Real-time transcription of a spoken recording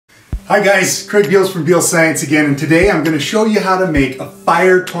Hi guys, Craig Beals from Beals Science again, and today I'm going to show you how to make a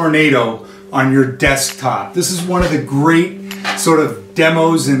fire tornado on your desktop. This is one of the great sort of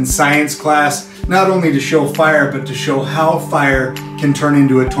demos in science class, not only to show fire, but to show how fire can turn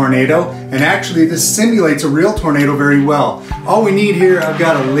into a tornado. And actually this simulates a real tornado very well. All we need here, I've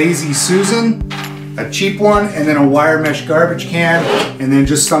got a Lazy Susan, a cheap one, and then a wire mesh garbage can, and then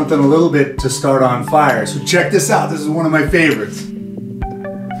just something a little bit to start on fire. So check this out, this is one of my favorites.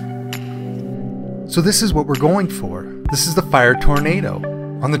 So this is what we're going for. This is the fire tornado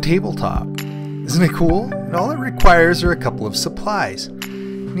on the tabletop. Isn't it cool? And all it requires are a couple of supplies.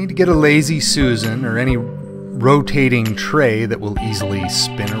 You need to get a Lazy Susan or any rotating tray that will easily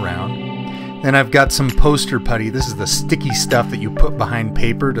spin around. Then I've got some poster putty. This is the sticky stuff that you put behind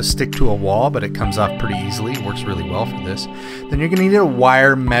paper to stick to a wall, but it comes off pretty easily. It works really well for this. Then you're going to need a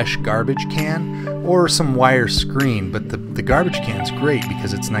wire mesh garbage can or some wire screen, but the garbage can's great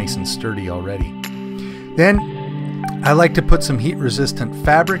because it's nice and sturdy already. Then I like to put some heat resistant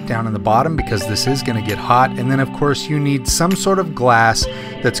fabric down in the bottom because this is going to get hot. And then of course you need some sort of glass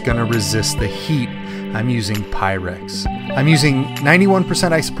that's going to resist the heat. I'm using PYREX. I'm using 91%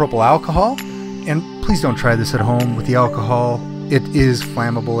 isopropyl alcohol, and please don't try this at home with the alcohol. It is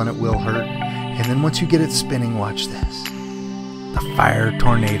flammable and it will hurt. And then once you get it spinning, watch this. The fire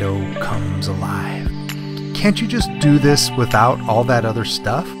tornado comes alive. Can't you just do this without all that other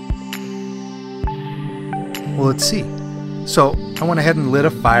stuff? Well, let's see. So I went ahead and lit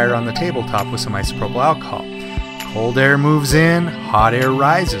a fire on the tabletop with some isopropyl alcohol. Cold air moves in, hot air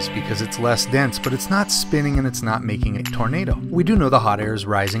rises because it's less dense, but it's not spinning and it's not making a tornado. We do know the hot air is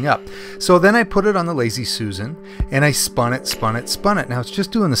rising up. So then I put it on the Lazy Susan and I spun it. Now it's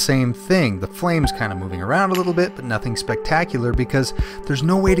just doing the same thing. The flame's kind of moving around a little bit, but nothing spectacular because there's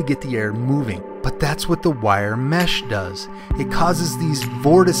no way to get the air moving. But that's what the wire mesh does. It causes these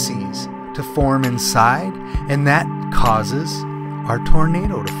vortices to form inside, and that causes our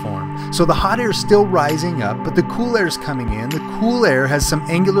tornado to form. So the hot air is still rising up, but the cool air is coming in. The cool air has some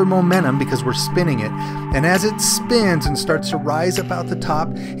angular momentum because we're spinning it, and as it spins and starts to rise up out the top,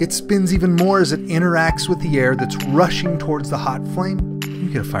 it spins even more as it interacts with the air that's rushing towards the hot flame.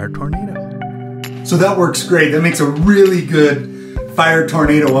 You get a fire tornado. So that works great. That makes a really good fire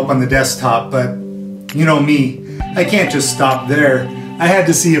tornado up on the desktop, but you know me, I can't just stop there. I had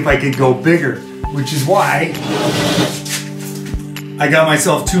to see if I could go bigger, which is why I got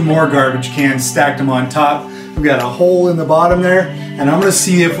myself 2 more garbage cans, stacked them on top. We've got a hole in the bottom there, and I'm gonna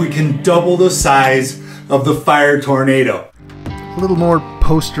see if we can double the size of the fire tornado. A little more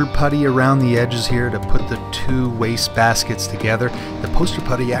poster putty around the edges here to put the 2 waste baskets together. The poster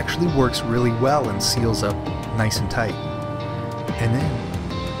putty actually works really well and seals up nice and tight. And then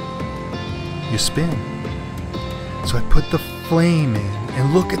you spin. So I put the flame in,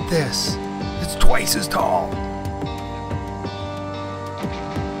 and look at this. It's twice as tall.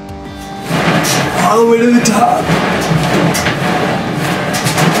 All the way to the top.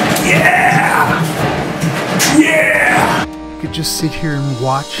 Yeah! Yeah! You could just sit here and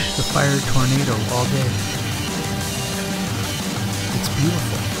watch the fire tornado all day. It's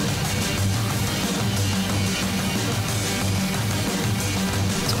beautiful.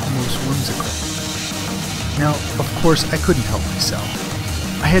 It's almost whimsical. Now, of course, I couldn't help myself.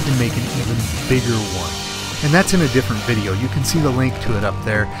 I had to make an even bigger one. And that's in a different video. You can see the link to it up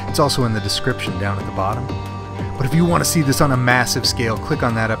there. It's also in the description down at the bottom. But if you want to see this on a massive scale, click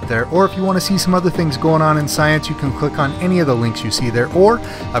on that up there. Or if you want to see some other things going on in science, you can click on any of the links you see there. Or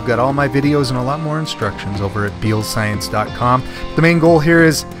I've got all my videos and a lot more instructions over at bealsscience.com. The main goal here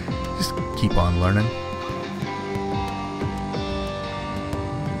is just keep on learning.